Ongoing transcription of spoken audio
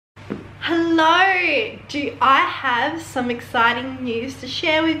Hello! Do I have some exciting news to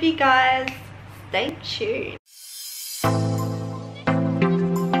share with you guys? Stay tuned.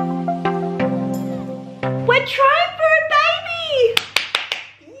 We're trying for a baby!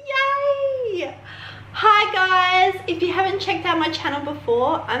 Yay! Hi guys! If you haven't checked out my channel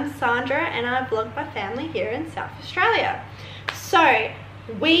before, I'm Sandra and I vlog my family here in South Australia. So,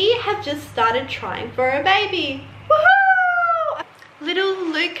 we have just started trying for a baby. Woohoo! Little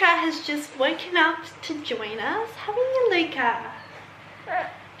Luca has just woken up to join us. How are you, Luca?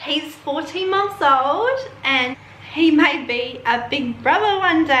 He's 14 months old and he may be a big brother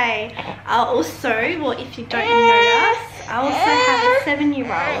one day. I'll also, well, if you don't know us, I also have a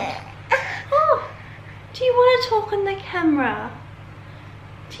 7-year-old. Oh, do you want to talk on the camera?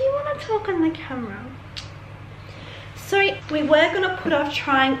 Do you want to talk on the camera? So we were going to put off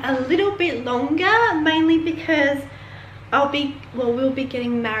trying a little bit longer, mainly because we'll be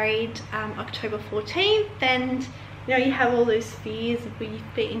getting married October 14th, and you know, you have all those fears of will you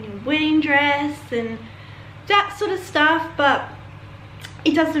fit in your wedding dress and that sort of stuff, but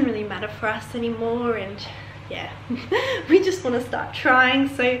it doesn't really matter for us anymore, and yeah, we just want to start trying,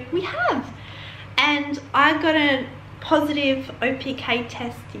 so we have. And I got a positive OPK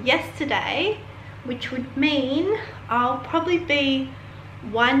test yesterday, which would mean I'll probably be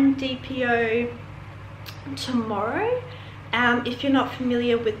 1 DPO tomorrow. If you're not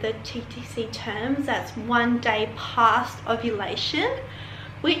familiar with the TTC terms, that's 1 day past ovulation,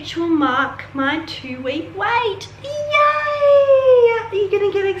 which will mark my 2-week wait. Yay! Are you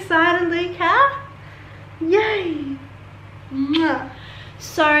gonna get excited, Luca? Yay!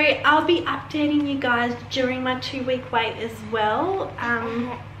 So I'll be updating you guys during my 2-week wait as well,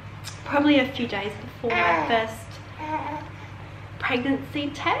 probably a few days before my first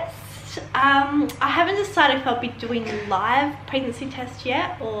pregnancy test. I haven't decided if I'll be doing a live pregnancy test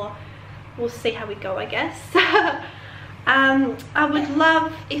yet, or we'll see how we go, I guess. I would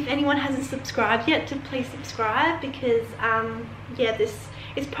love, if anyone hasn't subscribed yet, to please subscribe, because yeah, this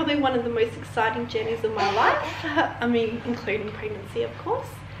is probably one of the most exciting journeys of my life. I mean, including pregnancy, of course.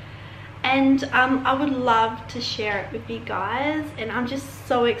 And I would love to share it with you guys, and I'm just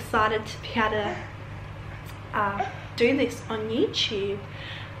so excited to be able to do this on YouTube.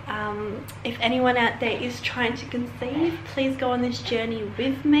 If anyone out there is trying to conceive, please go on this journey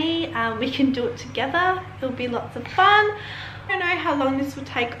with me. We can do it together. It'll be lots of fun. I don't know how long this will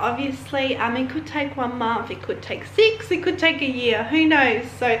take, obviously. It could take 1 month, it could take 6, it could take a year, who knows.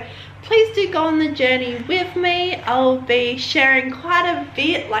 So please do go on the journey with me. I'll be sharing quite a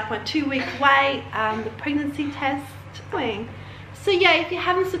bit, like my 2-week wait, the pregnancy test. So yeah, if you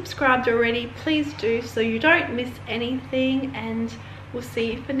haven't subscribed already, please do so you don't miss anything, and we'll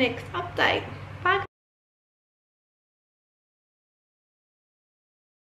see you for next update.